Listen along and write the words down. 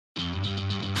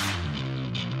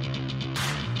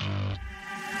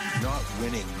You're not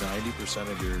winning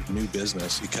 90% of your new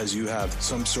business because you have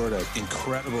some sort of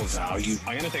incredible value.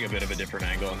 I'm going to take a bit of a different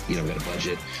angle. You know, I've got a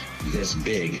budget this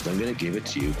big. I'm going to give it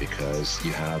to you because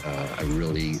you have a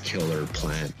really killer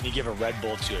plan. You give a Red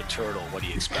Bull to a turtle, what do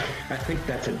you expect? I think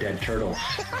that's a dead turtle.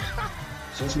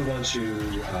 So let's move on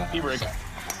to... Be Rick.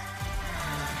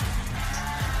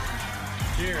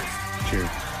 Cheers. Cheers.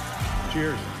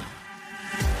 Cheers.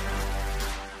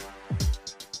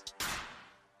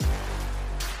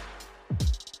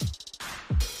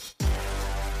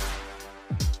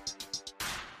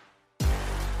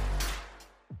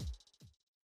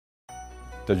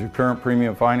 Does your current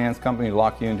premium finance company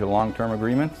lock you into long-term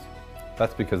agreements?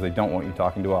 That's because they don't want you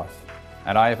talking to us.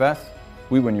 At IFS,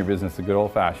 we win your business the good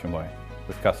old-fashioned way,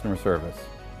 with customer service.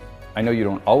 I know you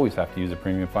don't always have to use a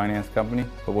premium finance company,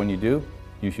 but when you do,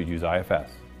 you should use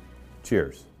IFS.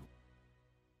 Cheers.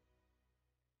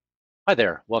 Hi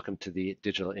there, welcome to the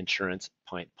Digital Insurance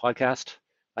Pint podcast.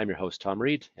 I'm your host, Tom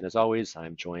Reed, and as always,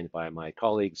 I'm joined by my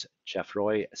colleagues, Jeff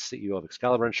Roy, CEO of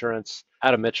Excalibur Insurance,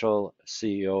 Adam Mitchell,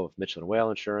 CEO of Mitchell & Whale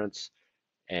Insurance,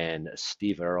 and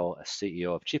Steve Earle,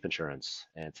 CEO of Cheap Insurance.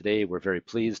 And today we're very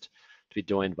pleased to be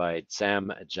joined by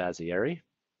Sam Jazzieri.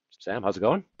 Sam, how's it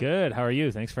going? Good, how are you?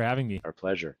 Thanks for having me. Our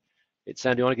pleasure. Hey,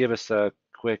 Sam, do you want to give us a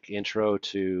quick intro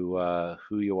to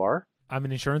who you are? I'm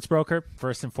an insurance broker,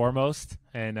 first and foremost,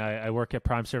 and I work at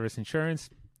Prime Service Insurance.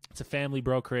 It's a family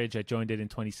brokerage. I joined it in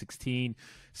 2016,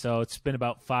 so it's been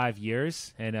about 5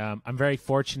 years, and I'm very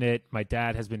fortunate. My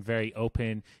dad has been very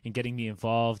open in getting me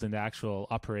involved in the actual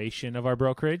operation of our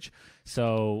brokerage.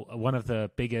 So one of the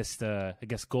biggest,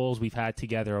 goals we've had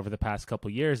together over the past couple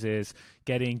of years is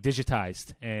getting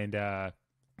digitized and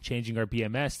changing our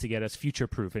BMS to get us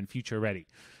future-proof and future-ready.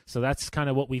 So that's kind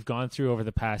of what we've gone through over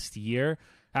the past year.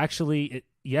 Actually,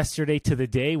 yesterday to the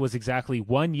day was exactly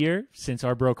 1 year since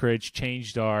our brokerage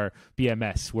changed our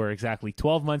BMS. We're exactly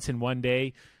 12 months in 1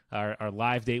 day. Our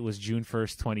live date was June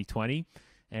 1st, 2020.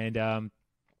 And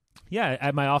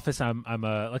at my office,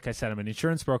 like I said, I'm an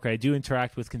insurance broker. I do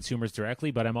interact with consumers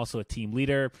directly, but I'm also a team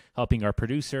leader helping our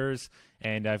producers.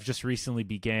 And I've just recently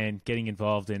began getting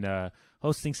involved in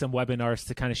hosting some webinars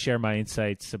to kind of share my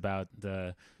insights about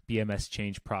the BMS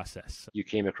change process. You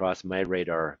came across my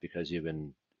radar because you've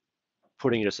been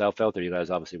putting yourself out there. You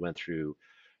guys obviously went through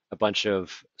a bunch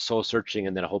of soul searching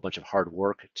and then a whole bunch of hard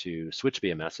work to switch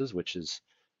BMSs, which is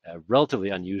a relatively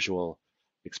unusual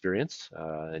experience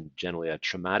and generally a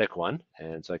traumatic one.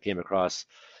 And so I came across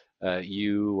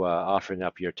you offering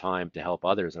up your time to help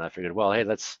others, and I figured, well, hey,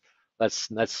 let's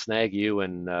snag you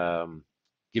and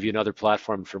give you another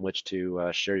platform from which to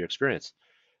share your experience.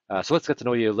 So let's get to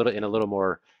know you in a little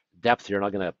more depth here. I'm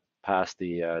not going to pass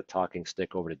the talking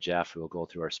stick over to Jeff, who will go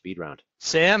through our speed round.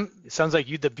 Sam, it sounds like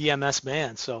you're the BMS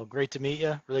man, so great to meet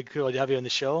you. Really cool to have you on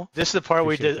the show. This is the part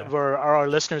where our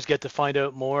listeners get to find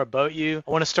out more about you.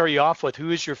 I want to start you off with, who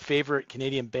is your favorite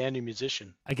Canadian band or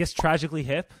musician? I guess Tragically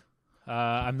Hip.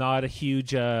 I'm not a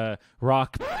huge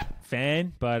rock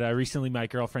fan, but recently my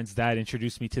girlfriend's dad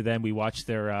introduced me to them. We watched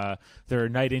their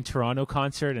Night in Toronto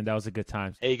concert, and that was a good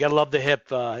time. Hey, you gotta love the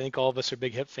hip. I think all of us are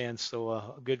big hip fans,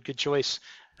 so good choice.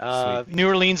 New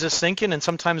Orleans is sinking, and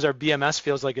sometimes our BMS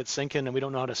feels like it's sinking, and we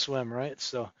don't know how to swim, right?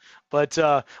 So, but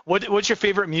what's your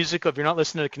favorite music? If you're not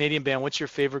listening to a Canadian band, what's your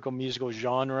favorite musical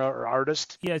genre or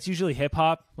artist? Yeah, it's usually hip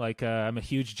hop. Like I'm a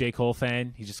huge J. Cole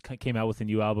fan. He just came out with a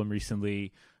new album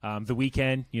recently. The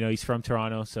Weeknd, he's from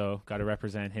Toronto, so got to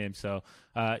represent him. So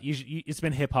it's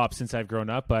been hip hop since I've grown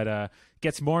up, but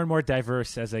gets more and more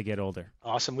diverse as I get older.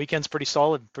 Awesome. Weeknd's pretty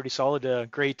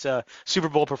solid. Great Super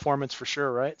Bowl performance for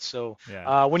sure, right? So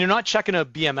yeah. When you're not checking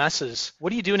out BMSs,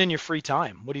 what are you doing in your free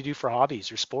time? What do you do for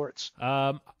hobbies or sports?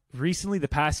 Recently, the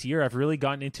past year, I've really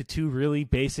gotten into two really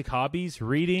basic hobbies: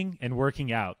 reading and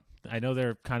working out. I know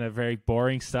they're kind of very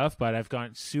boring stuff, but I've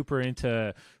gotten super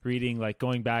into reading, like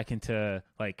going back into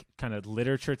like kind of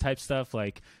literature type stuff,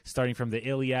 like starting from the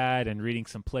Iliad and reading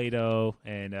some Plato.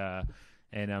 And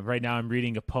right now I'm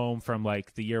reading a poem from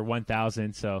like the year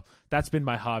 1000. So that's been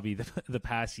my hobby the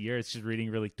past year. It's just reading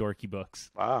really dorky books.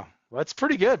 Wow. Well, that's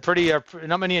pretty good.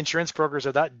 Not many insurance brokers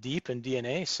are that deep in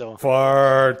DNA. So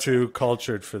far too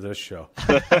cultured for this show.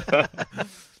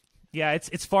 Yeah,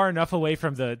 it's far enough away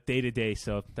from the day-to-day,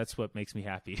 so that's what makes me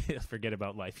happy. Forget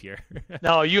about life here.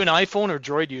 Now, are you an iPhone or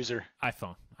Droid user?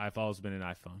 iPhone. I've always been an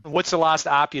iPhone. What's the last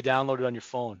app you downloaded on your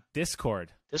phone?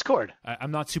 Discord.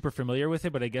 I'm not super familiar with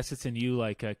it, but I guess it's a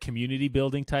new community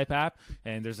building type app,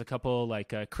 and there's a couple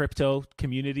crypto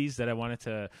communities that I wanted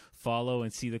to follow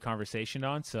and see the conversation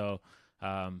on. So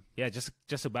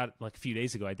just about like a few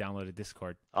days ago, I downloaded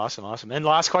Discord. Awesome. And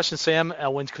last question, Sam,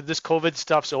 when this COVID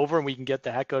stuff's over and we can get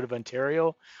the heck out of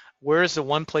Ontario, where is the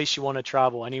one place you want to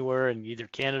travel? Anywhere in either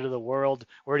Canada, the world?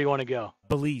 Where do you want to go?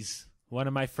 Belize. One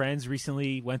of my friends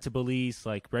recently went to Belize,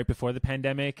 like right before the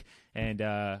pandemic, and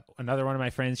another one of my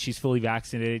friends, she's fully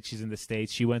vaccinated. She's in the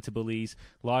States. She went to Belize.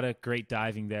 A lot of great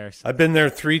diving there. I've been there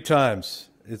 3 times.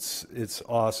 It's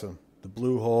awesome. The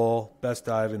Blue Hole, best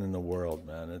diving in the world,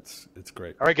 man. It's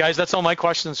great. All right, guys, that's all my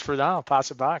questions for now. I'll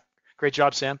pass it back. Great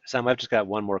job, Sam. Sam, I've just got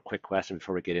one more quick question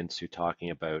before we get into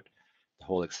talking about the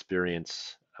whole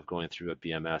experience of going through a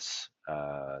BMS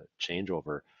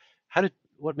changeover.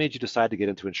 What made you decide to get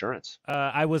into insurance?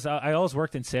 I always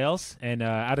worked in sales, and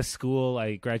out of school,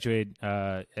 I graduated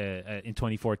in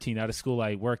 2014. Out of school,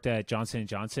 I worked at Johnson &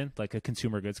 Johnson, like a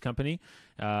consumer goods company,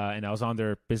 and I was on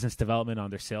their business development, on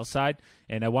their sales side.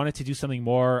 And I wanted to do something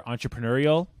more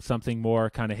entrepreneurial, something more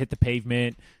kind of hit the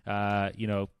pavement,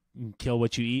 kill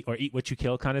what you eat or eat what you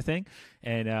kill kind of thing.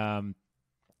 And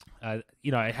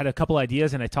I had a couple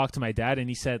ideas, and I talked to my dad, and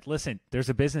he said, listen, there's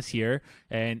a business here,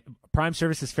 and Prime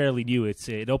Service is fairly new.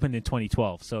 It opened in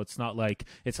 2012, so it's not like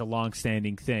it's a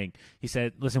long-standing thing. He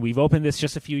said, listen, we've opened this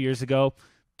just a few years ago.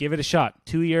 Give it a shot.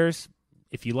 2 years.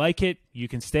 If you like it, you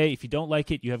can stay. If you don't like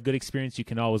it, you have good experience, you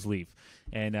can always leave.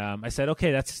 And I said,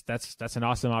 okay, that's an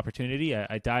awesome opportunity.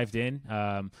 I dove in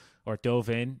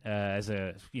as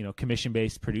a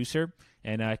commission-based producer,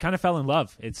 and I kind of fell in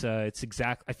love. It's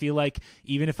exact. I feel like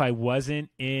even if I wasn't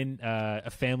in a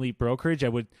family brokerage, I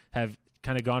would have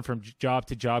kind of gone from job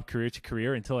to job, career to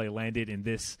career until I landed in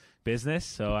this business.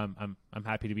 So I'm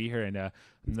happy to be here, and I'm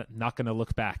not going to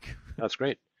look back. That's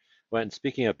great. Well, and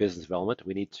speaking of business development,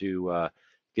 we need to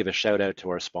give a shout out to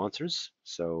our sponsors.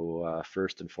 So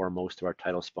first and foremost, to our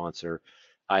title sponsor,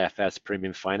 IFS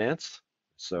Premium Finance.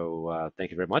 So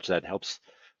thank you very much. That helps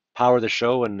power the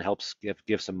show and helps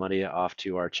give some money off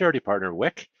to our charity partner,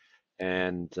 WIC.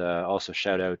 And also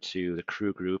shout out to the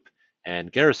Crew Group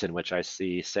and Garrison, which I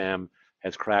see Sam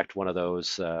has cracked one of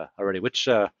those already. Which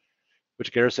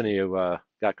Garrison have you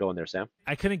got going there, Sam?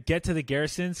 I couldn't get to the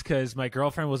Garrisons because my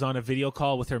girlfriend was on a video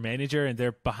call with her manager, and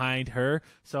they're behind her.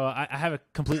 So I have a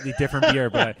completely different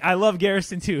beer, but I love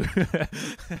Garrison too.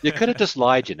 You could have just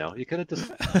lied, You could have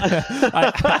just...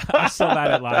 I'm so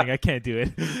bad at lying. I can't do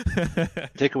it.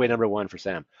 Takeaway number 1 for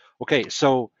Sam. Okay,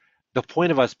 so the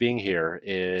point of us being here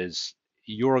is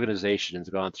your organization has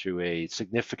gone through a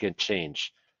significant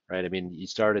change, right? I mean, you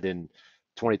started in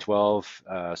 2012,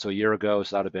 so a year ago,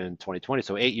 so that would have been 2020.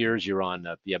 So 8 years you're on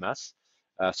BMS.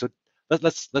 So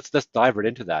let's dive right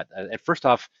into that. And first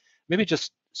off, maybe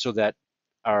just so that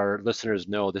our listeners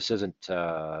know, this isn't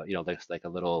like a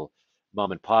little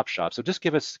mom and pop shop. So just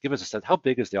give us a sense. How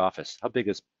big is the office? How big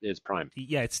is Prime?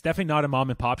 Yeah, it's definitely not a mom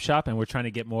and pop shop, and we're trying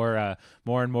to get more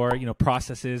and more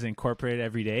processes incorporated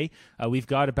every day. We've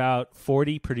got about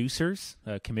 40 producers,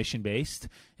 commission based,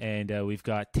 and we've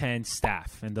got 10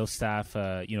 staff. And those staff,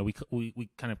 we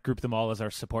kind of group them all as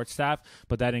our support staff,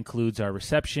 but that includes our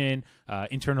reception,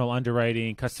 internal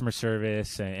underwriting, customer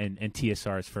service, and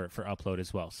TSRs for upload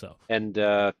as well. So and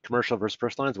commercial versus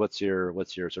personal lines. What's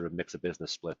your sort of mix of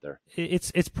business split there?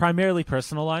 It's primarily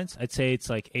personal lines. I'd say it's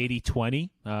like 80-20.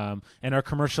 And our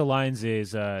commercial lines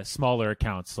is smaller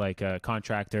accounts like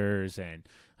contractors and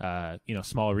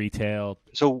small retail.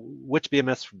 So which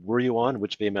BMS were you on?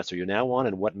 Which BMS are you now on?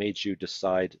 And what made you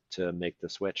decide to make the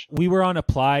switch? We were on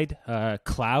Applied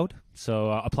Cloud,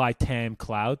 so Applied TAM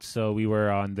Cloud. So we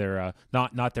were on their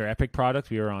not their Epic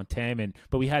product. We were on TAM,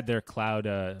 but we had their cloud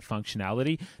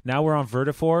functionality. Now we're on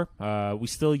Vertafore. We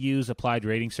still use Applied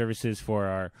Rating Services for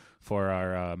our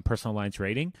personal lines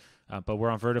rating. But we're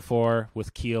on Vertafore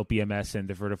with Keel, BMS, and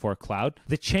the Vertafore Cloud.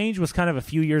 The change was kind of a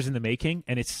few years in the making,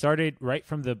 and it started right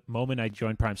from the moment I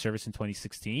joined Prime Service in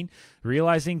 2016,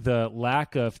 realizing the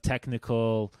lack of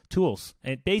technical tools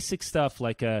and basic stuff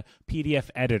like a PDF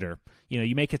editor.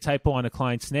 You make a typo on a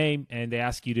client's name, and they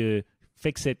ask you to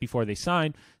fix it before they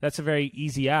sign. That's a very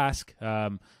easy ask.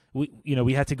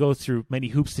 We had to go through many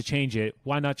hoops to change it.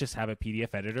 Why not just have a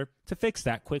PDF editor to fix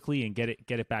that quickly and get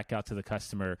it back out to the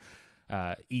customer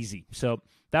easy? So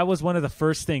that was one of the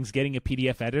first things, getting a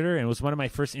PDF editor, and it was one of my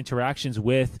first interactions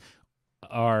with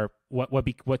our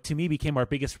what to me became our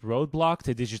biggest roadblock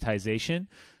to digitization,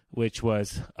 which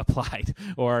was Applied,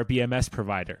 or our BMS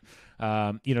provider.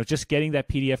 Just getting that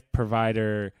PDF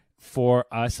provider for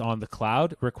us on the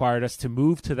cloud required us to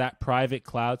move to that private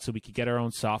cloud so we could get our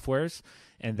own softwares.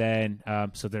 And then,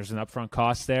 so there's an upfront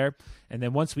cost there. And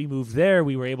then once we moved there,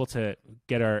 we were able to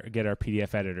get our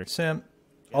PDF editor. Sam,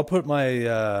 I'll put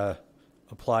my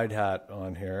Applied hat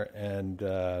on here. And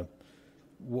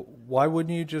why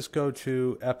wouldn't you just go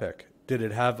to Epic? Did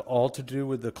it have all to do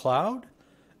with the cloud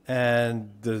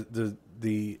and the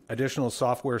the additional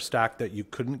software stack that you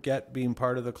couldn't get being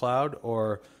part of the cloud,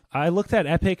 or? I looked at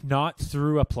Epic not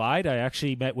through Applied. I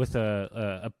actually met with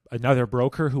another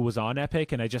broker who was on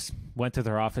Epic, and I just went to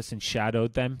their office and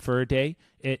shadowed them for a day.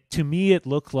 To me, it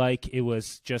looked like it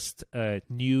was just a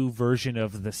new version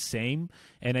of the same.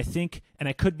 And I think, and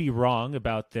I could be wrong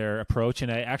about their approach, and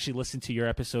I actually listened to your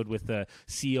episode with the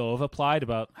CEO of Applied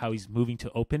about how he's moving to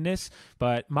openness.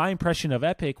 But my impression of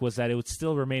Epic was that it would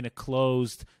still remain a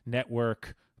closed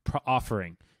network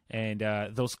offering. And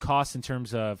those costs in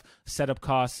terms of setup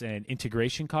costs and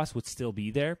integration costs would still be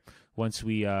there once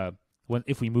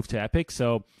if we move to Epic.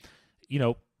 So,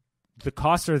 the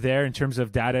costs are there in terms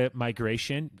of data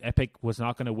migration. Epic was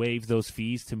not going to waive those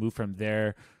fees to move from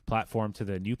their platform to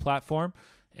the new platform.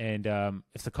 And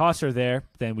if the costs are there,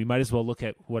 then we might as well look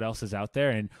at what else is out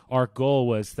there. And our goal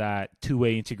was that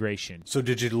two-way integration. So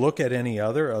did you look at any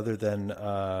other than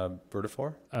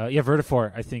Vertafore? Yeah,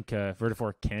 Vertafore. I think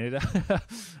Vertafore Canada.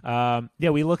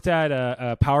 We looked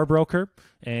at Power Broker,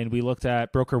 and we looked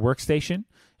at Broker Workstation.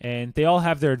 And they all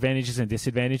have their advantages and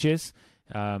disadvantages.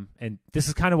 And this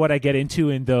is kind of what I get into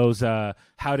in those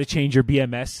how to change your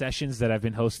BMS sessions that I've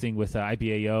been hosting with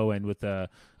IBAO and with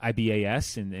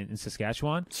IBAS in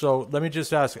Saskatchewan. So let me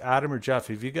just ask, Adam or Jeff,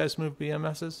 have you guys moved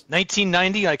BMSs?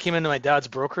 1990, I came into my dad's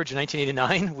brokerage. In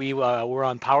 1989, we were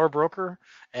on Power Broker,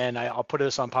 and I'll put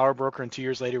us on Power Broker, and 2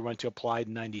 years later we went to Applied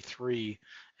in 93.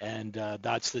 And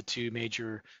that's the two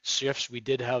major shifts. We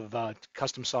did have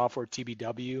custom software,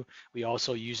 TBW. We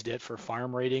also used it for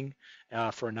farm rating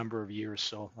for a number of years.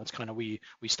 So that's kind of, we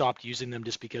stopped using them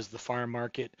just because the farm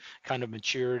market kind of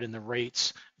matured and the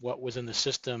rates, what was in the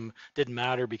system didn't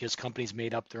matter because companies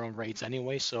made up their own rates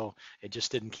anyway. So it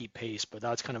just didn't keep pace. But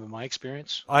that's kind of my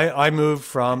experience. I moved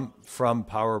from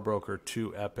Power Broker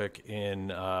to Epic in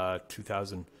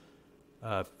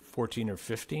 2014 or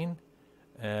 15.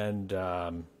 And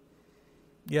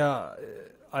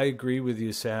I agree with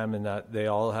you, Sam, in that they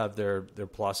all have their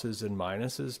pluses and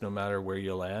minuses no matter where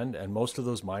you land. And most of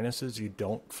those minuses you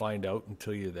don't find out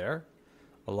until you're there.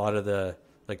 A lot of the,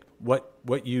 like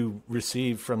what you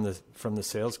receive from the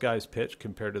sales guy's pitch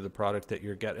compared to the product that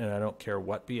you're getting, and I don't care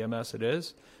what BMS it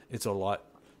is, it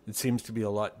seems to be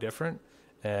a lot different.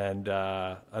 And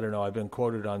I don't know, I've been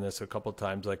quoted on this a couple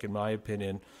times, like in my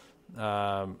opinion,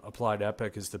 Applied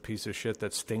Epic is the piece of shit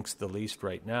that stinks the least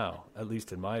right now, at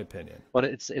least in my opinion. Well,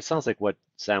 it sounds like what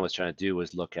Sam was trying to do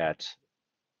was look at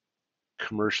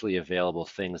commercially available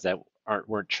things that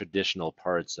weren't traditional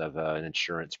parts of an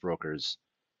insurance broker's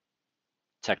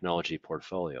technology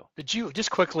portfolio. Did you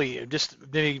just quickly, just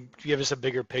maybe give us a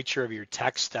bigger picture of your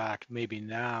tech stack maybe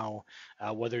now,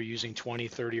 whether you're using 20,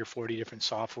 30, or 40 different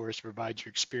softwares to provide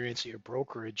your experience at your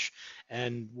brokerage,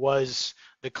 and was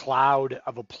the cloud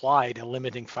of Applied a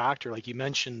limiting factor? Like you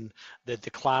mentioned that the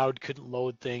cloud couldn't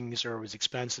load things or it was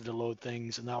expensive to load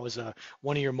things, and that was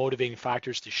one of your motivating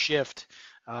factors to shift.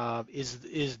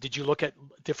 Did you look at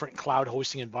different cloud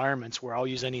hosting environments where I'll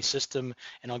use any system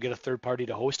and I'll get a third party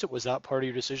to host it? Was that part of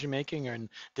your decision making, and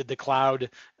did the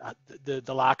cloud,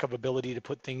 the lack of ability to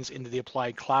put things into the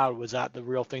Applied cloud, was that the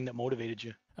real thing that motivated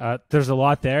you? There's a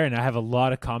lot there, and I have a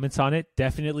lot of comments on it.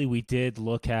 Definitely, we did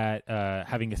look at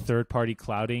having a third-party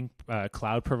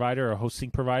cloud provider or hosting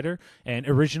provider, and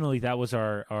originally that was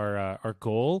our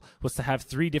goal, was to have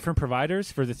 3 different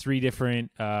providers for the 3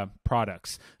 different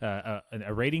products: a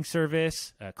rating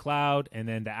service, a cloud, and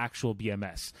then the actual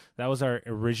BMS. That was our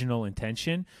original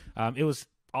intention. It was.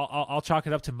 I'll chalk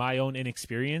it up to my own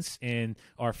inexperience in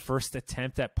our first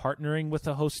attempt at partnering with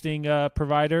a hosting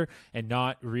provider and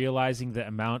not realizing the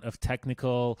amount of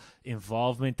technical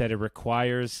involvement that it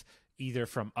requires either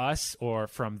from us or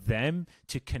from them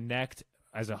to connect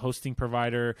as a hosting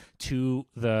provider to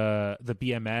the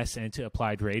BMS and to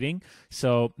Applied Rating.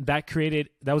 So that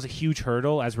was a huge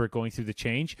hurdle as we're going through the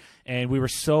change. And we were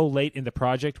so late in the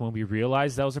project when we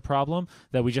realized that was a problem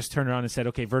that we just turned around and said,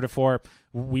 okay, Vertafore,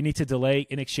 we need to delay.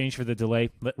 In exchange for the delay,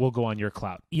 we'll go on your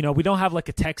cloud. We don't have like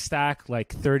a tech stack,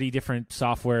 like 30 different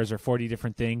softwares or 40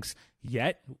 different things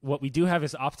yet. What we do have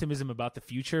is optimism about the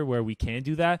future where we can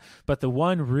do that. But the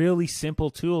one really simple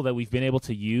tool that we've been able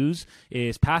to use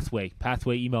is Pathway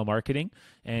email marketing.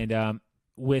 And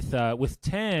with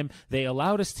TAM, they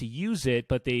allowed us to use it,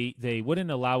 but they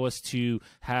wouldn't allow us to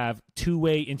have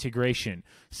two-way integration.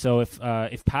 So if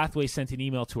Pathway sent an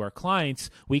email to our clients,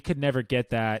 we could never get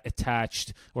that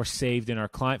attached or saved in our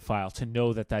client file to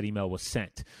know that that email was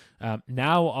sent.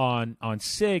 Now on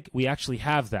SIG, we actually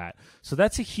have that. So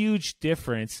that's a huge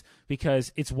difference,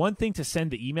 because it's one thing to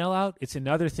send the email out. It's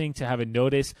another thing to have a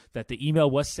notice that the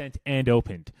email was sent and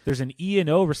opened. There's an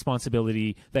E&O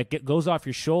responsibility that goes off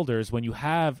your shoulders when you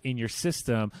have in your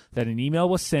system that an email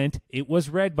was sent, it was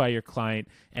read by your client,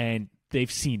 and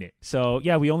they've seen it. So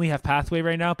yeah, we only have Pathway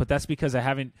right now, but that's because I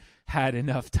haven't had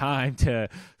enough time to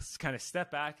kind of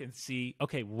step back and see,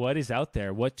 okay, what is out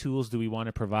there? What tools do we want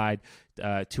to provide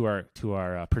to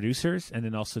our producers, and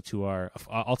then also to our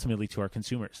ultimately to our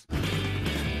consumers?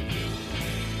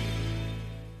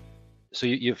 So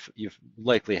you've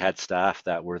likely had staff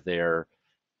that were there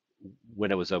when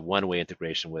it was a one-way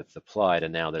integration with Applied,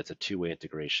 and now that it's a two-way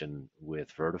integration with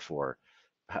Vertafore.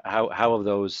 How have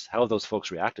those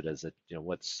folks reacted? As it,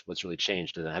 what's really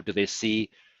changed? Do they see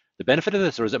the benefit of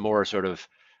this, or is it more sort of,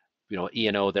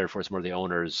 E&O, therefore it's more the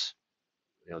owner's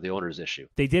issue?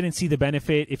 They didn't see the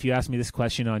benefit, if you asked me this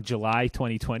question on July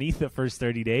 2020, the first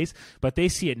 30 days, but they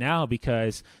see it now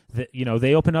because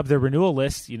they open up their renewal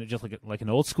list, just like an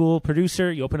old school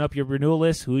producer. You open up your renewal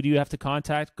list. Who do you have to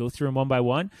contact? Go through them one by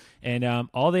one. And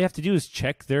all they have to do is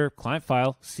check their client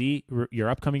file, see your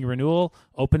upcoming renewal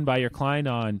opened by your client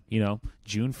on,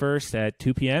 June 1st at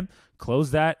 2 p.m.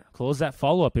 Close that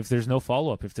follow-up if there's no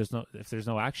follow-up, if there's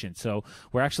no action. So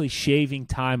we're actually shaving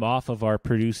time off of our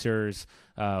producers'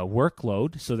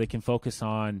 workload so they can focus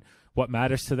on what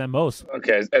matters to them most.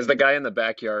 Okay, as the guy in the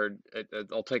backyard,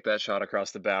 I'll take that shot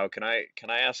across the bow. Can I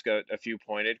ask a few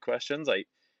pointed questions?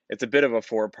 It's a bit of a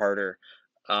four-parter.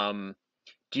 Do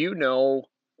you know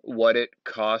what it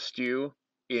cost you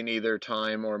in either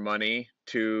time or money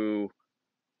to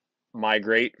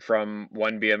migrate from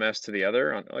one BMS to the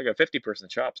other? On like a 50-person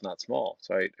shop's not small,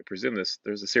 so I presume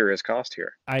there's a serious cost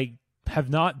here. I have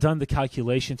not done the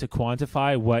calculation to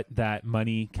quantify what that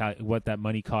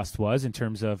money cost was in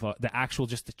terms of the actual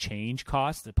just the change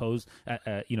cost,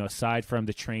 aside from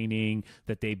the training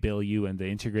that they bill you and the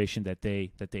integration that they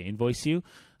invoice you.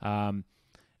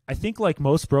 I think like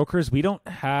most brokers, we don't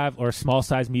have, or small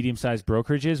size, medium sized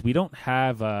brokerages, we don't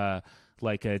have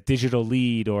like a digital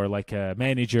lead or like a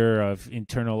manager of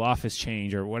internal office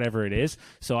change or whatever it is.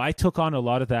 So I took on a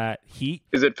lot of that heat.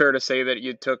 Is it fair to say that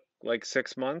you took like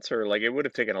 6 months, or like it would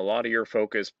have taken a lot of your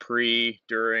focus pre,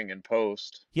 during, and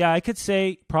post? Yeah, I could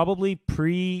say probably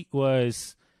pre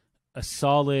was a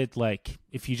solid, like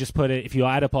if you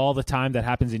add up all the time that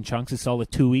happens in chunks, a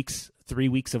solid 2 weeks, 3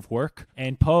 weeks of work.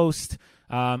 And post,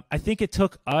 I think it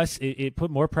took us, it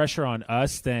put more pressure on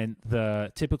us than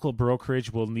the typical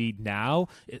brokerage will need now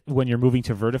when you're moving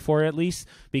to Vertafore, at least,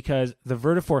 because the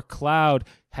Vertafore cloud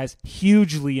has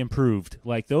hugely improved.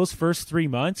 Like those first 3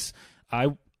 months,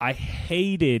 I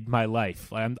hated my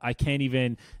life. I can't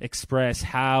even express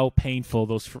how painful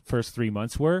those first 3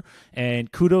 months were.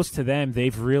 And kudos to them.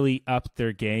 They've really upped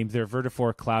their game. Their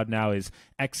Vertafore cloud now is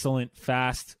excellent,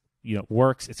 fast,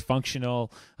 works, it's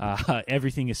functional,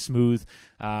 everything is smooth.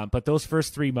 But those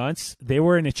first 3 months, they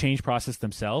were in a change process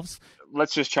themselves.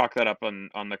 Let's just chalk that up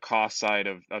on the cost side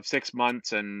of 6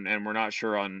 months, and we're not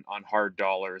sure on hard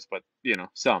dollars, but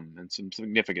some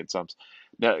significant sums.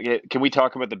 Now, can we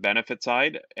talk about the benefit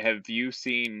side? Have you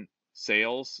seen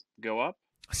sales go up?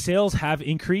 Sales have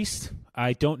increased.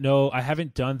 I don't know. I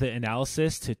haven't done the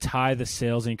analysis to tie the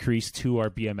sales increase to our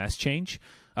BMS change.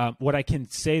 What I can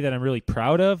say that I'm really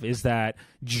proud of is that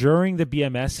during the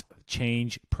BMS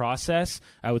change process,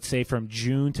 I would say from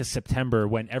June to September,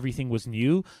 when everything was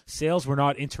new, sales were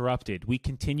not interrupted. We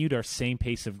continued our same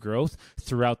pace of growth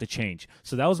throughout the change.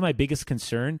 So that was my biggest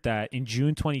concern, that in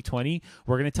June 2020,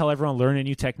 we're going to tell everyone learn a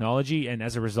new technology, and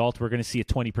as a result, we're going to see a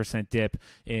 20% dip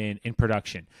in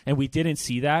production. And we didn't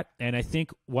see that. And I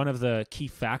think one of the key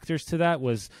factors to that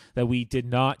was that we did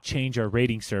not change our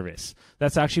rating service.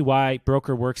 That's actually why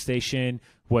Broker Workstation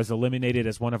was eliminated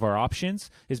as one of our options,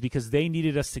 is because they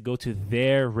needed us to go to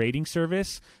their rating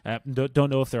service. Don't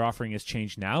know if their offering has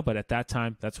changed now, but at that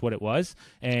time, that's what it was.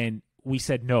 And we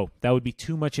said, no, that would be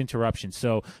too much interruption.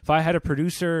 So if I had a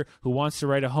producer who wants to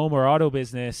write a home or auto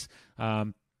business,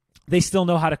 they still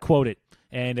know how to quote it.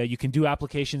 And you can do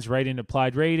applications right in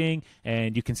Applied Rating,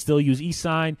 and you can still use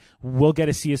eSign. We'll get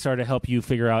a CSR to help you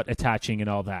figure out attaching and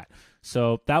all that.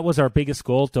 So that was our biggest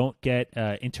goal. Don't get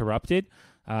interrupted.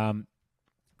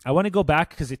 I want to go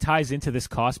back because it ties into this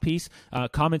cost piece.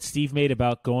 Comment Steve made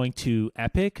about going to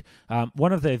Epic.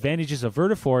 One of the advantages of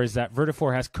Vertafore is that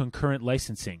Vertafore has concurrent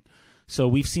licensing. So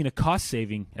we've seen a cost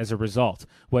saving as a result.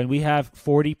 When we have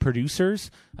 40 producers,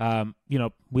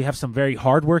 we have some very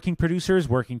hardworking producers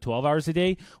working 12 hours a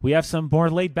day. We have some more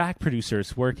laid back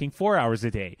producers working 4 hours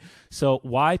a day. So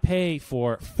why pay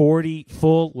for 40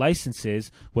 full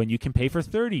licenses when you can pay for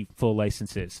 30 full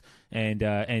licenses,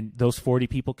 and those 40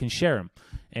 people can share them?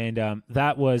 And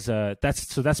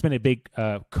that's been a big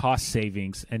cost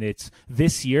savings, and it's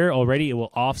this year already. It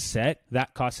will offset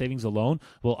that cost savings alone.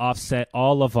 Will offset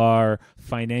all of our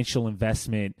financial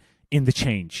investment in the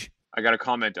change. I got a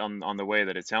comment on the way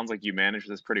that it sounds like you manage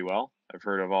this pretty well. I've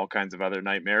heard of all kinds of other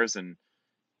nightmares, and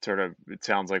it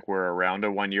sounds like we're around a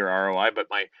 1-year ROI. But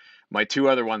my two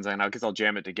other ones, and I guess I'll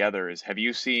jam it together, is have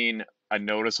you seen a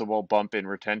noticeable bump in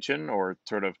retention or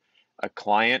sort of a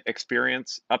client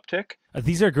experience uptick?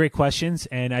 These are great questions,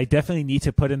 and I definitely need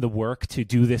to put in the work to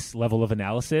do this level of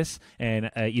analysis and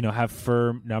have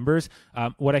firm numbers.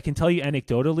 What I can tell you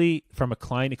anecdotally from a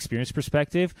client experience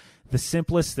perspective, the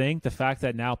simplest thing, the fact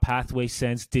that now Pathway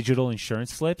sends digital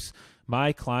insurance slips,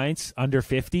 my clients under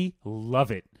 50 love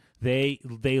it. They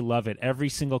love it. Every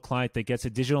single client that gets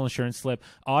a digital insurance slip,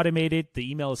 automated,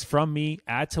 the email is from me,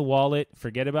 add to wallet,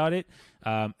 forget about it.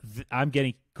 I'm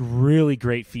getting really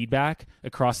great feedback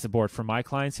across the board from my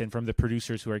clients and from the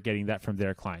producers who are getting that from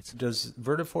their clients. Does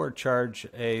Vertafore charge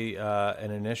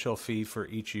an initial fee for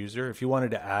each user? If you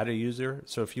wanted to add a user,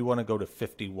 so if you want to go to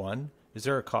 51, is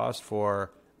there a cost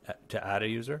to add a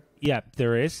user? Yeah,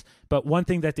 there is. But one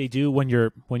thing that they do when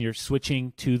you're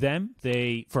switching to them,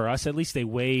 for us at least, they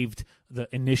waived the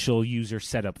initial user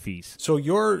setup fees. So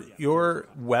your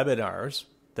webinars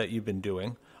that you've been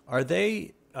doing, are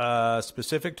they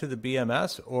specific to the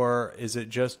BMS, or is it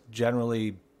just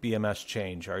generally BMS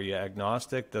change? Are you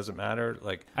agnostic? Does it matter?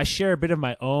 I share a bit of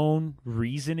my own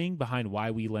reasoning behind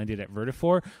why we landed at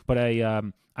Vertafore, but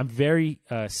I'm very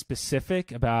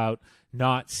specific about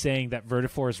not saying that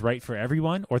Vertafore is right for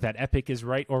everyone, or that Epic is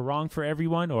right or wrong for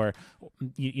everyone, or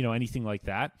anything like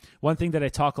that. One thing that I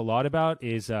talk a lot about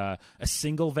is a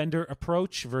single vendor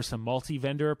approach versus a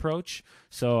multi-vendor approach.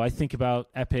 So I think about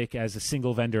Epic as a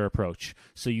single vendor approach.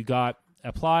 So you got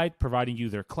Applied providing you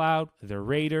their cloud, their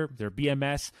Raider, their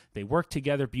BMS. They work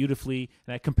together beautifully,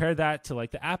 and I compare that to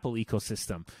the Apple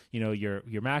ecosystem. Your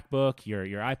MacBook, your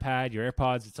iPad, your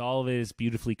AirPods. It's all of it is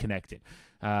beautifully connected.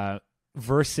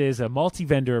 Versus a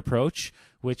multi-vendor approach,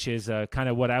 which is kind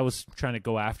of what I was trying to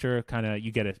go after. Kind of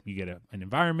you get an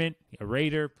environment, a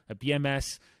Raider, a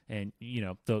BMS, and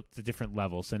the different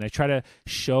levels. And I try to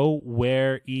show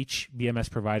where each BMS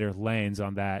provider lands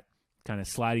on that kind of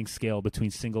sliding scale between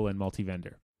single and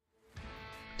multi-vendor.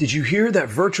 Did you hear that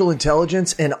virtual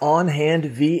intelligence and on-hand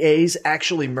VAs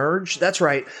actually merge? That's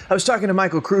right. I was talking to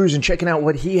Michael Cruz and checking out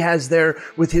what he has there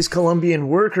with his Colombian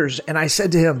workers. And I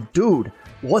said to him, dude,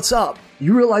 what's up?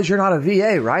 You realize you're not a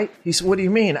VA, right? He said, what do you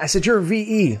mean? I said, you're a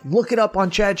VE. Look it up on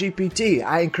ChatGPT.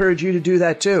 I encourage you to do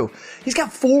that too. He's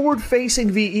got forward-facing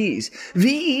VEs.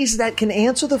 VEs that can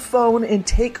answer the phone and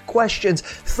take questions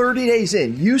 30 days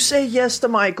in. You say yes to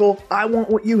Michael, I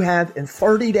want what you have. In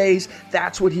 30 days,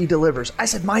 that's what he delivers. I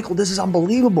said, Michael, this is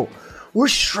unbelievable. We're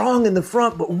strong in the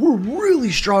front, but we're really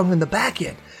strong in the back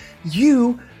end.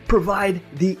 You provide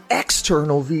the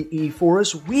external VE for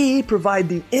us. We provide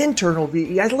the internal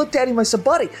VE. I looked at him, I said,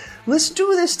 buddy, let's do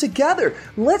this together.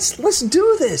 Let's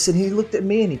do this. And he looked at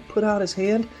me and he put out his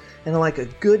hand, and like a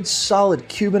good solid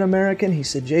Cuban American, he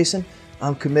said, Jason,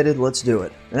 I'm committed. Let's do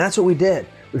it. And that's what we did.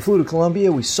 We flew to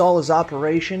Colombia, we saw his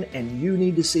operation, and you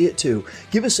need to see it too.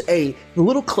 Give us a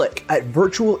little click at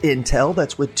Virtual Intel,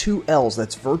 that's with 2 L's,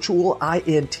 that's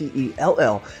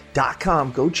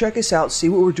virtualintell.com. Go check us out, see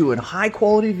what we're doing. High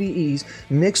quality VEs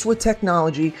mixed with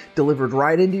technology, delivered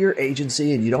right into your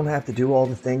agency, and you don't have to do all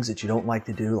the things that you don't like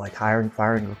to do, like hiring,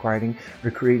 firing,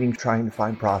 recruiting, trying to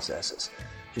find processes.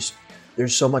 Just,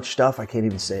 there's so much stuff, I can't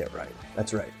even say it right.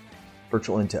 That's right.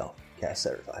 Virtual Intel, CAS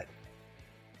certified.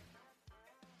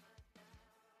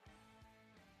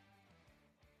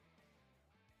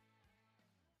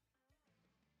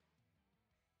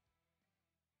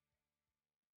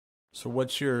 So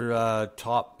what's your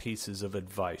top pieces of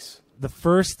advice? The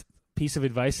first piece of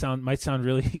advice might sound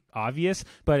really obvious,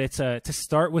 but it's to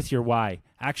start with your why.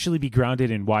 Actually be grounded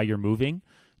in why you're moving.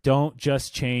 Don't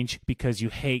just change because you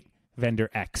hate vendor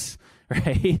X,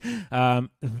 right?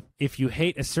 If you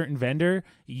hate a certain vendor,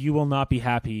 you will not be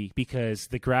happy because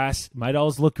the grass might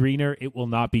always look greener. It will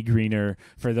not be greener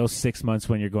for those 6 months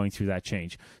when you're going through that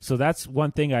change. So that's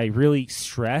one thing I really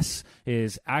stress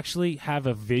is actually have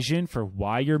a vision for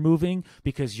why you're moving,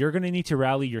 because you're going to need to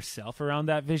rally yourself around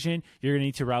that vision. You're going to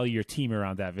need to rally your team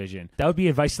around that vision. That would be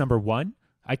advice number one.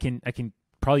 I can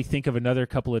probably think of another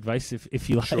couple advice if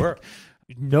you like. Sure.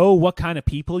 know what kind of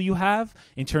people you have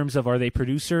in terms of, are they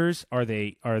producers, are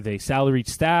they salaried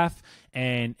staff,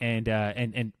 and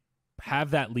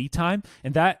have that lead time.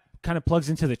 And that kind of plugs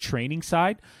into the training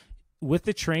side. With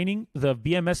the training, the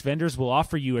BMS vendors will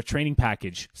offer you a training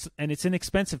package, and it's an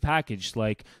expensive package,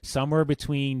 like somewhere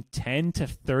between $10,000 to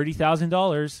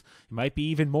 $30,000. It might be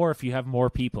even more if you have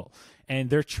more people. And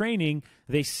their training,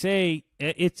 they say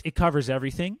it covers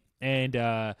everything. And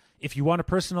if you want to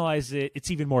personalize it, it's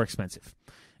even more expensive.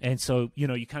 And so,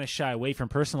 you kind of shy away from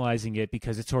personalizing it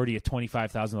because it's already a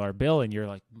 $25,000 bill, and you're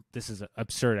like, this is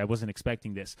absurd. I wasn't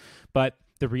expecting this. But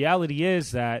the reality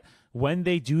is that when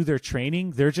they do their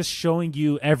training, they're just showing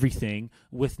you everything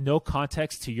with no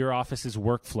context to your office's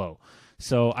workflow.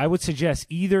 So I would suggest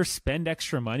either spend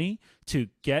extra money to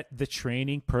get the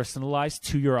training personalized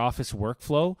to your office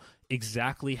workflow,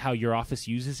 exactly how your office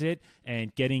uses it,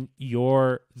 and getting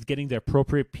the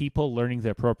appropriate people learning the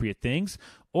appropriate things,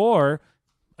 or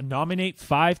nominate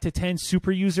 5 to 10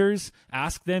 super users,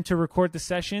 ask them to record the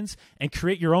sessions, and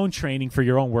create your own training for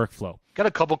your own workflow. Got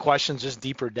a couple questions just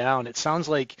deeper down. It sounds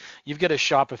like you've got a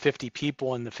shop of 50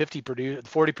 people, and the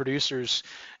 40 producers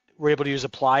were able to use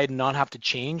Applied and not have to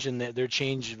change, and their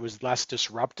change was less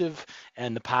disruptive,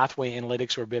 and the pathway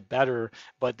analytics were a bit better,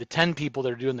 but the 10 people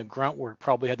that are doing the grunt work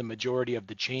probably had the majority of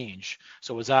the change.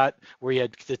 So was that where you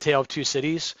had the tale of two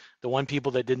cities, the one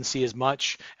people that didn't see as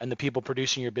much, and the people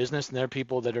producing your business, and there are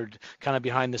people that are kind of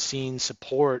behind the scenes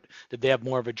support, did they have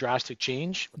more of a drastic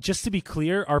change? Just to be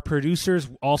clear, our producers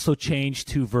also changed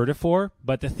to Vertafore,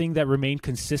 but the thing that remained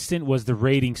consistent was the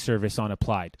rating service on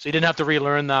Applied. So you didn't have to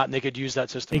relearn that, and they could use that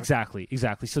system. Exactly.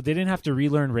 So they didn't have to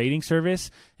relearn rating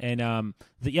service, and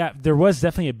there was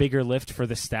definitely a bigger lift for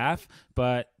the staff,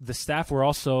 but the staff were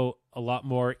also a lot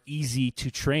more easy to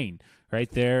train. Right,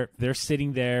 they're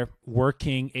sitting there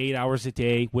working 8 hours a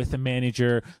day with a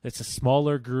manager. It's a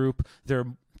smaller group. They're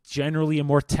generally a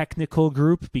more technical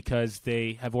group because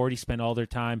they have already spent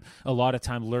a lot of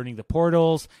time learning the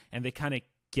portals, and they kind of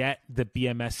get the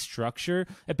BMS structure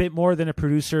a bit more than a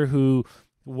producer who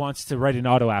wants to write an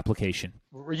auto application.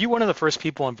 Were you one of the first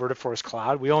people on Vertafore's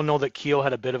cloud? We all know that Keel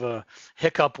had a bit of a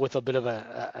hiccup with a bit of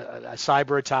a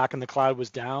cyber attack, and the cloud was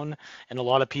down, and a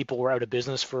lot of people were out of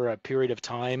business for a period of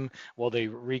time while they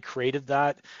recreated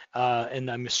that. And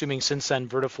I'm assuming since then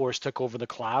Vertafore's took over the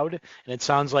cloud, and it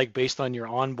sounds like based on your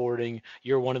onboarding,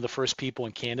 you're one of the first people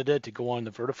in Canada to go on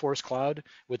the Vertafore's cloud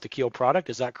with the Keel product.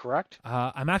 Is that correct?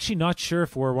 I'm actually not sure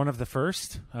if we're one of the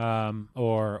first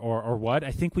or what.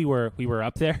 I think we were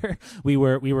up there. we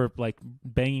were like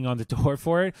banging on the door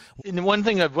for it. And one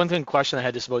question I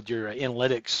had just about your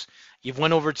analytics. You've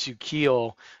went over to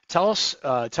Keel. Tell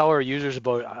our users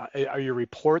about, are your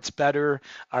reports better?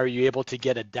 Are you able to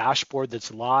get a dashboard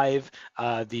that's live?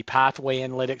 The pathway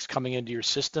analytics coming into your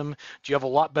system? Do you have a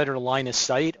lot better line of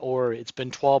sight, or it's been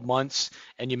 12 months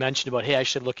and you mentioned about, hey, I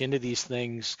should look into these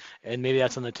things, and maybe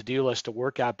that's on the to-do list to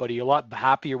work at, but are you a lot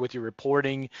happier with your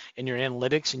reporting and your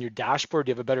analytics and your dashboard?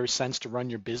 Do you have a better sense to run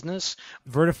your business?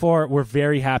 Vertafore, we're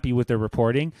very happy with their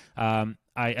reporting.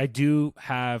 I do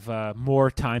have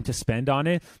more time to spend on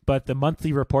it, but the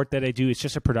monthly report that I do is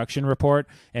just a production report,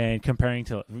 and comparing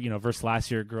to versus last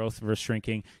year, growth versus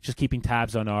shrinking, just keeping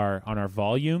tabs on our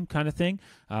volume kind of thing.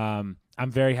 I'm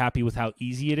very happy with how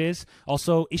easy it is.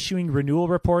 Also, issuing renewal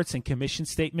reports and commission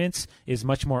statements is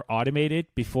much more automated.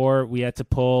 Before, we had to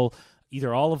pull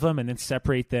either all of them and then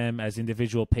separate them as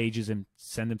individual pages and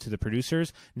send them to the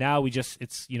producers. Now you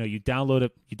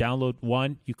download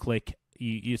one, you click.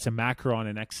 It's a macro on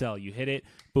an Excel. You hit it,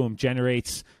 boom,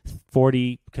 generates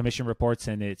 40 commission reports,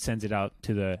 and it sends it out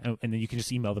to and then you can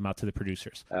just email them out to the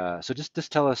producers. So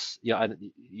just tell us,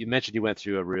 you mentioned you went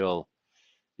through a real,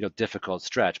 difficult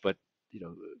stretch, but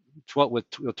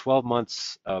 12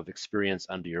 months of experience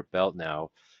under your belt now,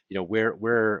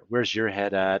 where's your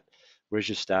head at? Where's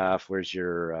your staff? Where's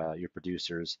your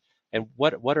producers? And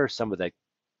what are some of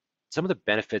the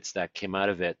benefits that came out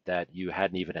of it that you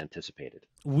hadn't even anticipated?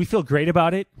 We feel great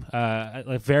about it,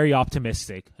 very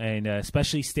optimistic, and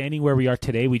especially standing where we are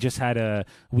today. We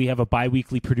have a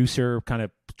bi-weekly producer kind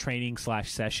of training /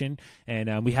 session,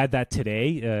 and we had that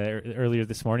today, earlier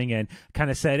this morning, and kind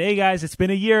of said, hey guys, it's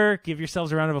been a year, give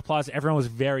yourselves a round of applause. Everyone was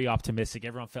very optimistic.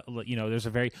 Everyone felt, there's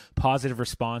a very positive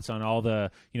response on all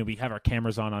the, we have our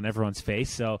cameras on everyone's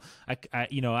face. So I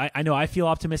know I feel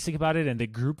optimistic about it, and the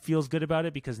group feels good about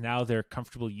it because now they're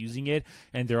comfortable using it,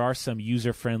 and there are some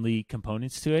user-friendly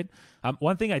components to it.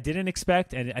 One thing I didn't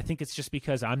expect, and I think it's just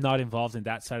because I'm not involved in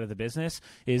that side of the business,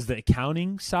 is the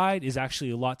accounting side is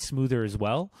actually a lot smoother as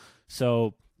well.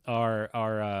 So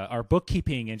our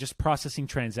bookkeeping and just processing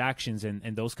transactions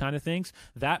and those kind of things,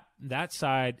 that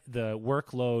side, the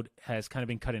workload has kind of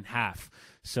been cut in half.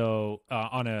 So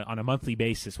on a monthly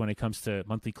basis when it comes to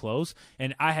monthly close,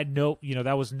 and I had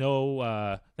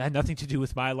that had nothing to do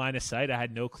with my line of sight. I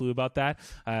had no clue about that.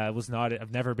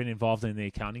 I've never been involved in the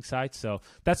accounting side, so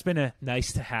that's been a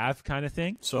nice to have kind of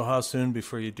thing. So how soon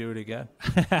before you do it again?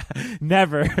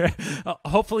 Never.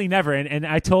 Hopefully never. And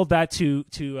I told that to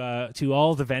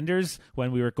all the vendors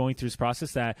when we were going through this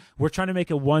process, that we're trying to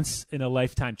make a once in a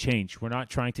lifetime change. We're not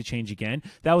trying to change again.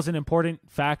 That was an important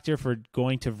factor for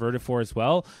going to Vertafore as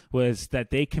well, was that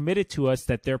they committed to us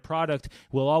that their product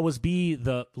will always be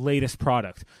the latest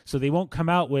product. So they won't come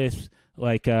out with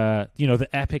like the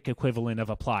Epic equivalent of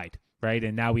Applied, right?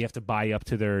 And now we have to buy up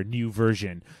to their new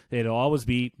version. It'll always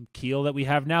be Keel that we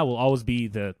have now will always be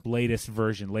the latest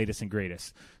version, latest and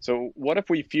greatest. So what if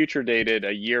we future dated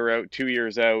a year out, 2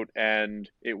 years out, and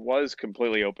it was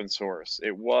completely open source?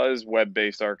 It was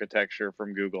web-based architecture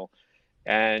from Google.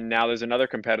 And now there's another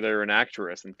competitor in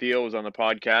Acturus, and Theo was on the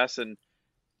podcast, and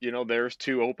there's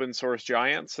two open source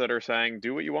giants that are saying,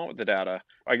 do what you want with the data.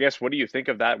 I guess, what do you think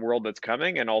of that world that's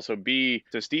coming? And also B,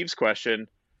 to Steve's question,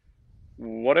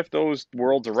 what if those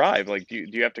worlds arrive? Like, do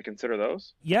you have to consider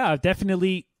those? Yeah,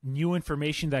 definitely new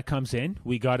information that comes in.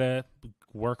 We got to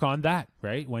work on that,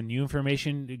 right? When new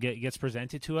information gets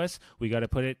presented to us, we got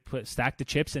to stack the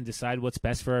chips and decide what's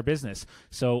best for our business.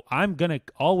 So I'm going to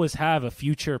always have a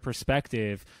future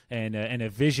perspective and a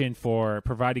vision for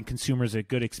providing consumers a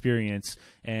good experience.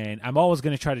 And I'm always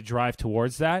going to try to drive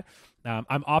towards that.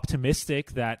 I'm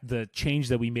optimistic that the change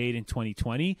that we made in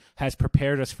 2020 has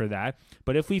prepared us for that.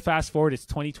 But if we fast forward, it's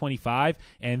 2025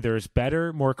 and there's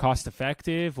better, more cost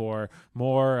effective or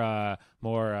more,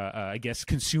 I guess,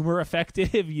 consumer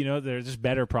effective, there's just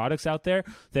better products out there,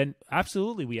 then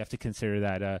absolutely we have to consider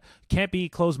that. Can't be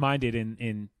closed-minded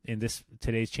in this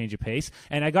today's change of pace.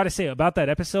 And I got to say about that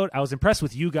episode, I was impressed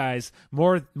with you guys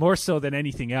more so than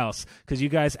anything else, because you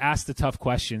guys asked the tough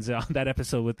questions on that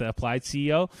episode with the Applied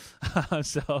CEO.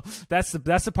 So that's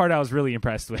the part I was really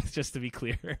impressed with, just to be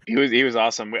clear. He was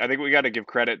awesome. I think we got to give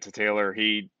credit to Taylor.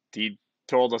 He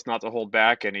told us not to hold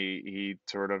back, and he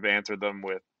sort of answered them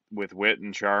with wit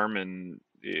and charm, and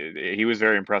he was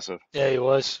very impressive. Yeah, he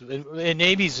was. And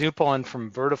Amy Zupon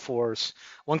from Vertafore's,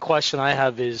 one question I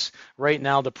have is, right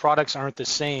now the products aren't the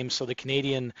same, so the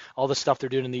Canadian, all the stuff they're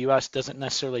doing in the US doesn't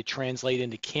necessarily translate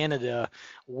into Canada.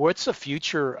 What's the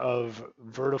future of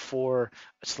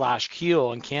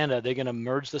Vertafore/Keel in Canada? Are they going to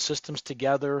merge the systems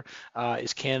together?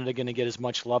 Is Canada going to get as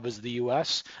much love as the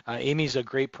US? Amy's a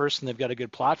great person. They've got a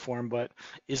good platform, but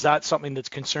is that something that's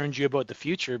concerned you about the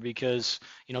future? Because,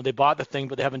 they bought the thing,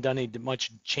 but they haven't done any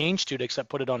much change to it except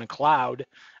put it on a cloud.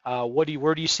 Where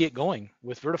do you see it going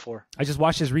with Vertafore? I just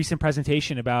watched his recent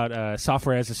presentation about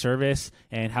software as a service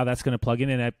and how that's going to plug in,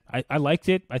 and I liked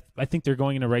it. I think they're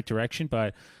going in the right direction,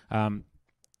 but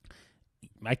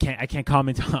I can't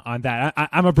comment on that.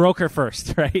 I'm a broker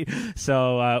first, right?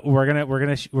 So we're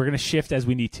gonna shift as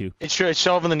we need to. It's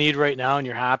solving the need right now, and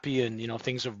you're happy, and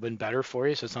things have been better for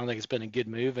you. So it sounds like it's been a good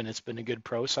move, and it's been a good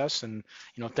process. And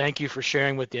thank you for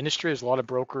sharing with the industry. There's a lot of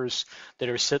brokers that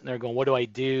are sitting there going, "What do I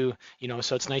do?"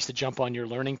 So it's nice to jump on your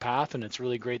learning path, and it's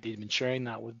really great that you've been sharing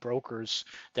that with brokers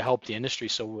to help the industry.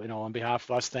 So on behalf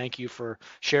of us, thank you for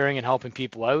sharing and helping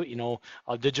people out.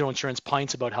 Digital Insurance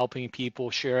Pints about helping people,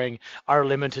 sharing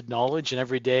our limited knowledge, and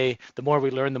every day the more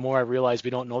we learn, the more I realize we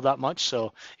don't know that much.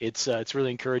 So it's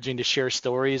really encouraging to share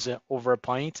stories over a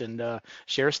pint and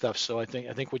share stuff. So I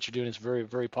think what you're doing is very,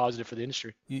 very positive for the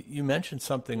industry. You mentioned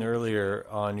something earlier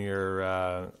on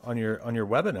your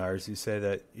webinars. You say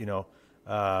that you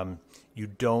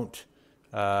don't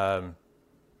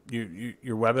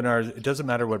your webinars, it doesn't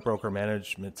matter what broker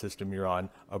management system you're on,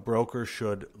 a broker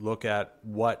should look at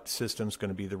what system's going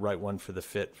to be the right one for the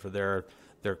fit for their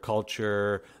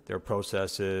culture, their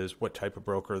processes, what type of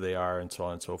broker they are, and so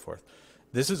on and so forth.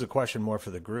 This is a question more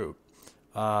for the group.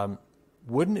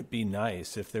 Wouldn't it be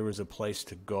nice if there was a place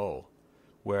to go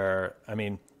where,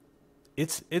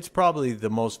 it's probably the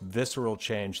most visceral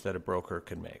change that a broker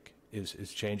can make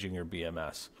is changing your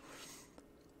BMS.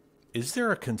 Is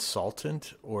there a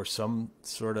consultant or some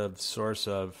sort of source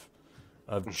of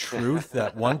truth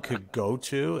that one could go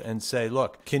to and say,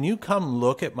 look, can you come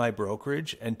look at my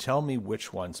brokerage and tell me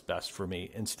which one's best for me,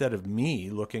 instead of me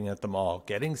looking at them all,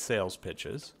 getting sales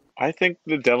pitches? I think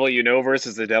the devil you know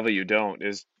versus the devil you don't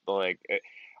is like,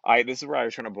 this is where I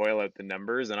was trying to boil out the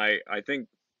numbers. And I think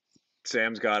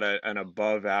Sam's got an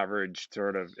above average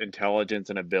sort of intelligence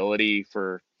and ability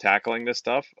for tackling this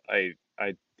stuff. I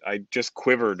just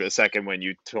quivered a second when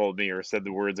you told me or said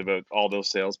the words about all those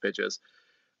sales pitches.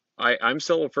 I'm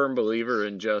still a firm believer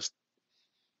in just,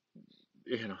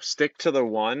 stick to the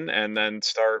one and then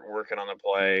start working on the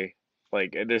play.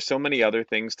 Like, there's so many other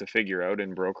things to figure out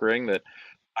in brokering that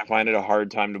I find it a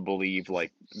hard time to believe,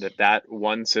 like, that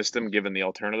one system, given the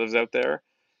alternatives out there,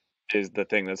 is the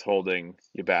thing that's holding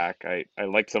you back. I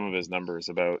liked some of his numbers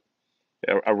about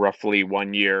a roughly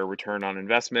 1 year return on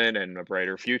investment and a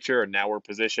brighter future, and now we're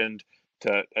positioned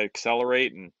to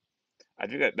accelerate. And I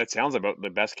think that sounds about the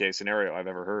best case scenario I've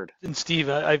ever heard. And Steve,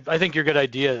 I think your good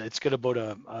idea. It's good about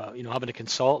having a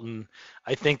consultant.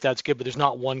 I think that's good, but there's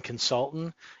not one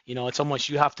consultant. It's almost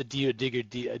you have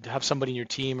to have somebody in your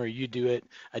team, or you do it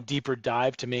a deeper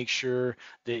dive to make sure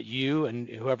that you and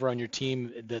whoever on your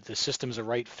team, that the system's a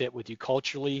right fit with you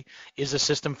culturally. Is the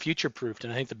system future-proofed?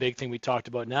 And I think the big thing we talked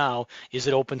about now is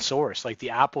it open source. Like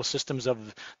the Apple systems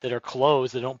that are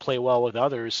closed, that don't play well with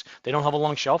others, they don't have a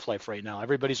long shelf life right now.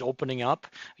 Everybody's opening up.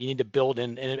 You need to build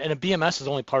in, and a BMS is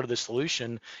only part of the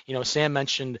solution. Sam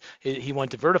mentioned he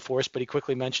went to Vertiforce, but he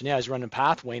quickly mentioned, he's running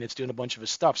Pathway and it's doing a bunch of his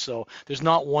stuff. So there's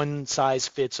not one size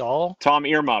fits all. Tom,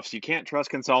 earmuffs. You can't trust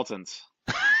consultants.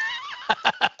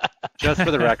 Just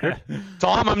for the record,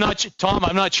 Tom, I'm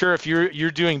not sure if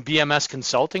you're doing BMS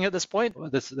consulting at this point. Well,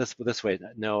 this way,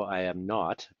 no, I am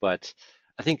not. But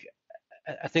I think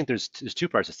there's two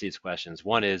parts to Steve's questions.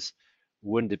 One is,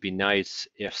 wouldn't it be nice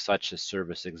if such a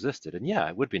service existed? And yeah,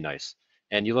 it would be nice.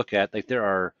 And you look at, like, there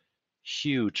are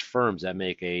huge firms that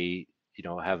make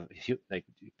have like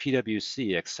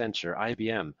PwC, Accenture,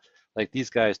 IBM. Like, these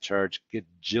guys charge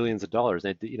gajillions of dollars.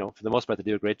 And for the most part, they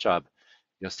do a great job.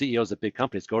 CEOs of big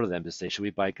companies go to them to say, should we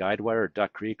buy Guidewire or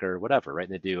Duck Creek or whatever, right?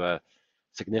 And they do a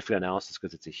significant analysis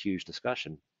because it's a huge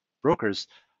discussion. Brokers,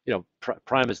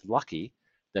 Prime is lucky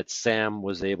that Sam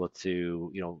was able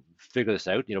to, figure this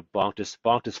out,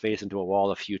 bonked his face into a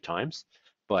wall a few times,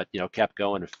 but, kept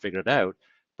going and figured it out.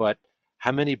 But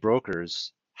how many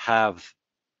brokers have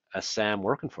a Sam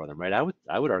working for them, right?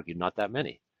 I would argue not that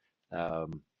many.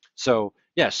 So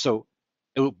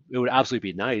it would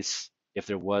absolutely be nice if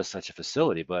there was such a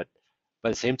facility, but by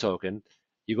the same token,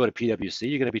 you go to PwC,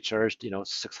 you're going to be charged,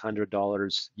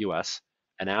 $600 US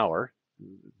an hour.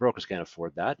 Brokers can't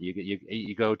afford that.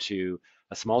 You go to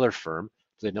a smaller firm.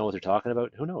 Do they know what they're talking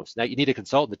about? Who knows? Now you need a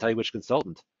consultant to tell you which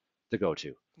consultant to go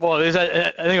to. Well, I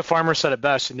think a farmer said it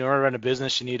best. In order to run a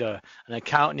business, you need an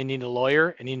accountant, you need a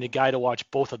lawyer, and you need a guy to watch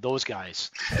both of those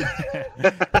guys.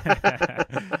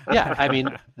 Yeah, I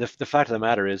mean, the fact of the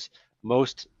matter is,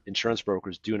 most insurance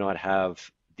brokers do not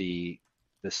have the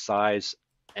size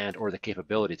and or the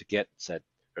capability to get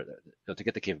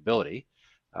the capability.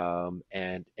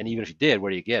 And even if you did,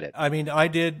 where do you get it? I mean,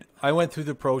 I went through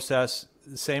the process,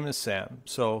 same as Sam.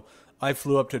 So I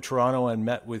flew up to Toronto and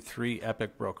met with 3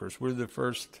 Epic brokers. We're the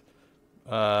first,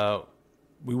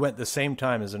 we went the same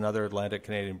time as another Atlantic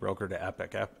Canadian broker to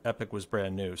Epic. Epic was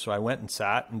brand new. So I went and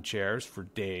sat in chairs for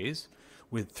days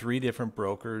with 3 different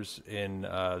brokers in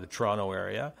the Toronto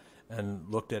area and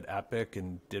looked at Epic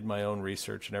and did my own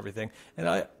research and everything. And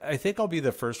I think I'll be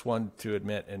the first one to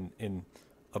admit in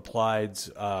Applied's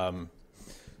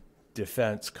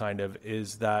defense kind of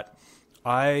is that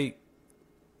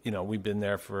we've been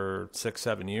there for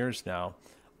 6-7 years now.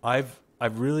 I've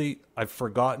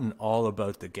forgotten all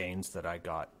about the gains that I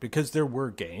got, because there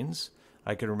were gains.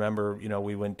 I can remember,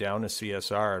 we went down a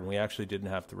CSR and we actually didn't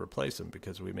have to replace them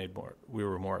because we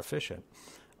were more efficient.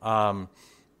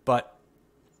 But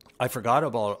I forgot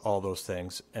about all those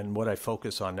things. And what I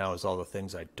focus on now is all the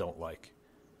things I don't like.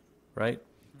 Right.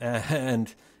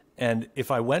 And if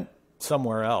I went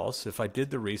somewhere else, if I did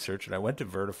the research and I went to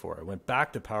Vertifor, I went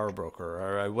back to Power Broker,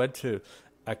 or I went to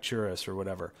Acturis or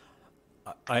whatever,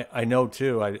 I know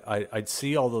too, I'd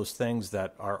see all those things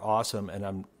that are awesome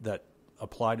and that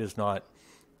Applied is not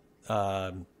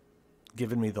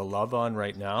giving me the love on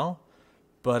right now,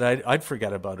 but I'd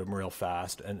forget about them real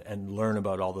fast and learn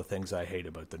about all the things I hate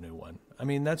about the new one. I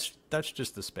mean, that's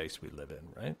just the space we live in,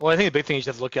 right? Well, I think the big thing you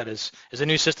have to look at is the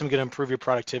new system going to improve your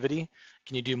productivity?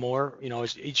 Can you do more?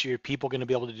 Is each of your people going to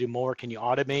be able to do more? Can you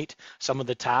automate some of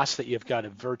the tasks that you've got a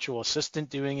virtual assistant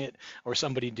doing it or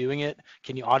somebody doing it?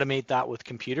 Can you automate that with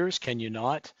computers? Can you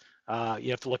not?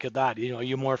 You have to look at that. Are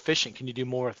you more efficient? Can you do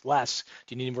more with less?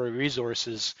 Do you need more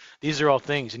resources? These are all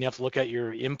things, and you have to look at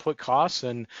your input costs.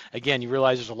 And again, you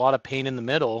realize there's a lot of pain in the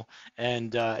middle.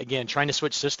 And again, trying to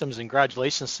switch systems, and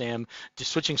congratulations, Sam,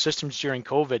 just switching systems during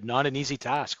COVID, not an easy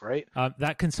task, right?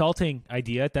 That consulting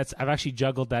idea, I've actually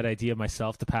juggled that idea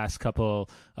myself the past couple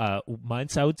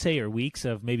months, I would say, or weeks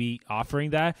of maybe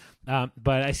offering that.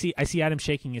 But I see Adam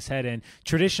shaking his head. And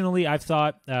traditionally, I've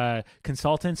thought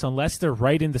consultants, unless they're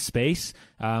right in the space,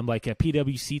 like a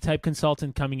PwC type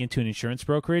consultant coming into an insurance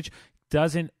brokerage,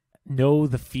 doesn't know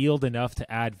the field enough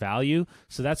to add value.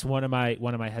 So that's one of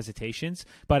my hesitations.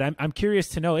 But I'm curious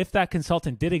to know, if that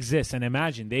consultant did exist, and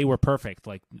imagine they were perfect,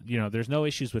 like, there's no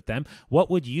issues with them, what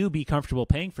would you be comfortable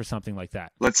paying for something like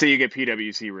that? Let's say you get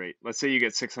PwC rate. Let's say you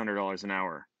get $600 an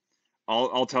hour.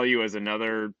 I'll tell you, as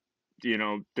another,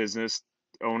 business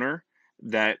owner,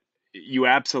 that you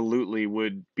absolutely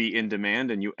would be in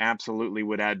demand and you absolutely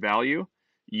would add value.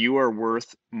 You are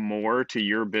worth more to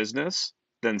your business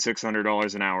than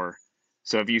 $600 an hour.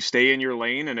 So if you stay in your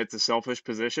lane and it's a selfish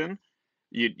position,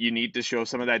 you need to show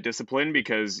some of that discipline,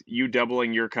 because you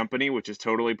doubling your company, which is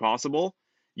totally possible,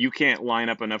 you can't line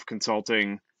up enough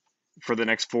consulting for the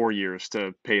next 4 years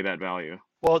to pay that value.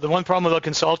 Well, the one problem about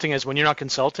consulting is when you're not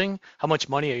consulting, how much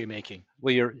money are you making?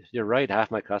 Well, you're right. Half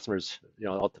my customers,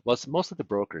 most of the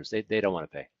brokers, they don't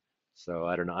want to pay. So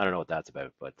I don't know what that's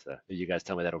about, but you guys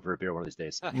tell me that over a beer one of these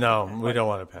days. No, we don't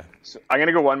want to pay. So I'm going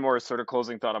to go one more sort of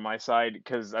closing thought on my side,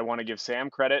 because I want to give Sam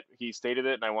credit. He stated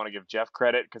it, and I want to give Jeff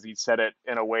credit because he said it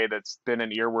in a way that's been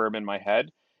an earworm in my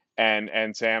head.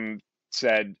 And Sam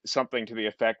said something to the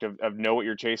effect of know what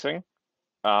you're chasing.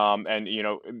 And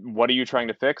what are you trying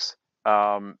to fix?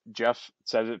 Jeff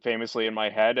says it famously in my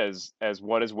head as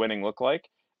what does winning look like?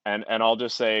 And I'll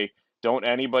just say, don't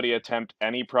anybody attempt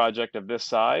any project of this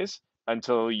size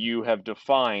until you have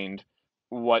defined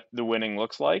what the winning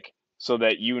looks like, so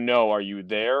that are you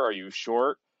there? Are you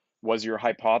short? Was your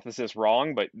hypothesis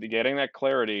wrong? But getting that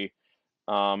clarity,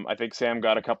 I think Sam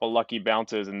got a couple lucky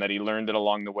bounces and that he learned it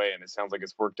along the way, and it sounds like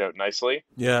it's worked out nicely.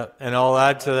 Yeah, and I'll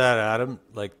add to that, Adam,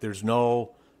 like there's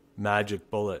no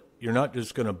magic bullet. You're not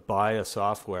just going to buy a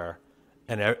software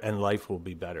and life will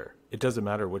be better. It doesn't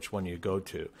matter which one you go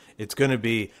to. It's going to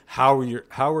be how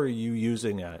are you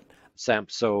using it. Sam,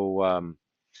 so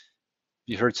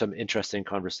you heard some interesting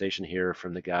conversation here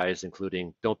from the guys,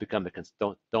 including don't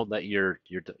let your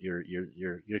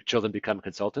children become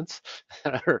consultants,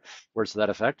 or words to that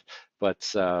effect. But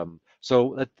so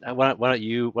why don't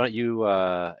you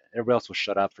everybody else will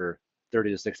shut up for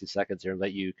 30 to 60 seconds here and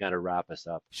let you kind of wrap us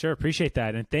up. Sure, appreciate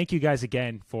that, and thank you guys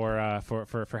again for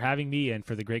having me and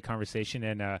for the great conversation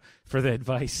and for the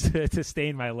advice to stay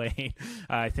in my lane.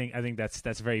 I think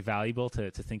that's very valuable to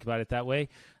think about it that way.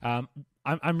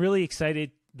 I'm really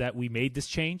excited that we made this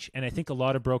change, and I think a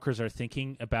lot of brokers are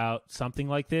thinking about something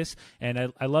like this.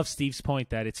 And I love Steve's point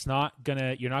that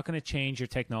you're not gonna change your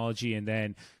technology and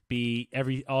then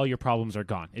all your problems are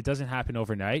gone. It doesn't happen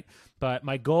overnight. But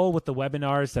my goal with the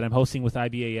webinars that I'm hosting with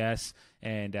IBAS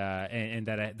and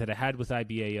that I had with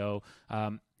IBAO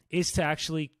is to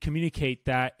actually communicate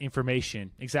that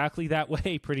information exactly that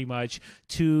way, pretty much,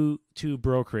 to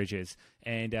brokerages.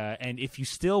 And if you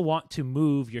still want to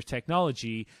move your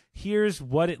technology, here's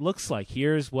what it looks like.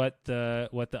 Here's what the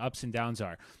ups and downs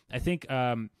are. I think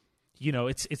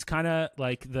it's kind of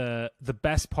like the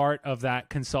best part of that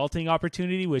consulting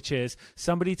opportunity, which is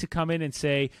somebody to come in and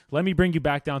say, let me bring you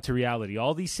back down to reality.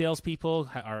 All these salespeople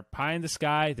are pie in the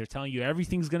sky. They're telling you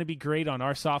everything's going to be great on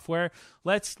our software.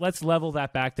 Let's level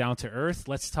that back down to earth.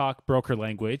 Let's talk broker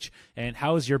language and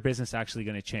how is your business actually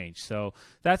going to change? So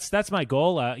that's my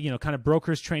goal. Kind of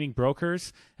brokers training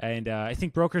brokers. And I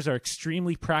think brokers are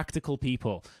extremely practical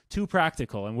people, too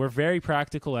practical. And we're very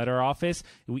practical at our office.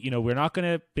 We're not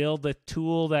going to build a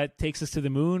tool that takes us to the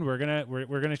moon. We're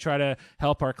gonna try to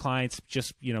help our clients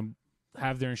just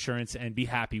have their insurance and be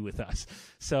happy with us.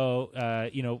 So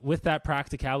with that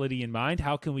practicality in mind,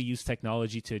 how can we use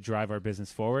technology to drive our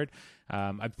business forward?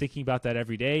 I'm thinking about that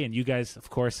every day, and you guys, of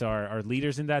course, are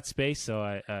leaders in that space. So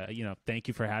I thank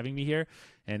you for having me here,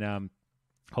 and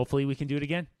hopefully we can do it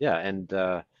again. Yeah, and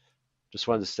just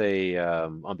wanted to say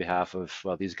on behalf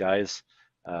of these guys,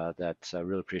 that I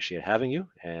really appreciate having you.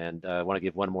 And I want to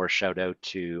give one more shout out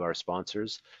to our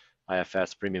sponsors,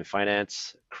 IFS Premium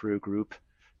Finance, Crew Group,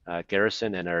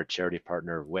 Garrison, and our charity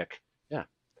partner, WIC. Yeah,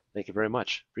 thank you very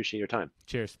much. Appreciate your time.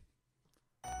 Cheers.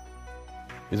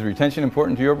 Is retention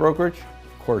important to your brokerage?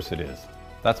 Of course it is.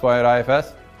 That's why at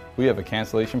IFS, we have a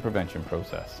cancellation prevention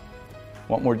process.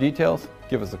 Want more details?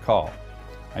 Give us a call.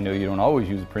 I know you don't always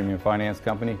use a premium finance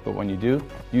company, but when you do,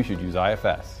 you should use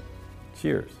IFS.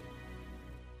 Cheers.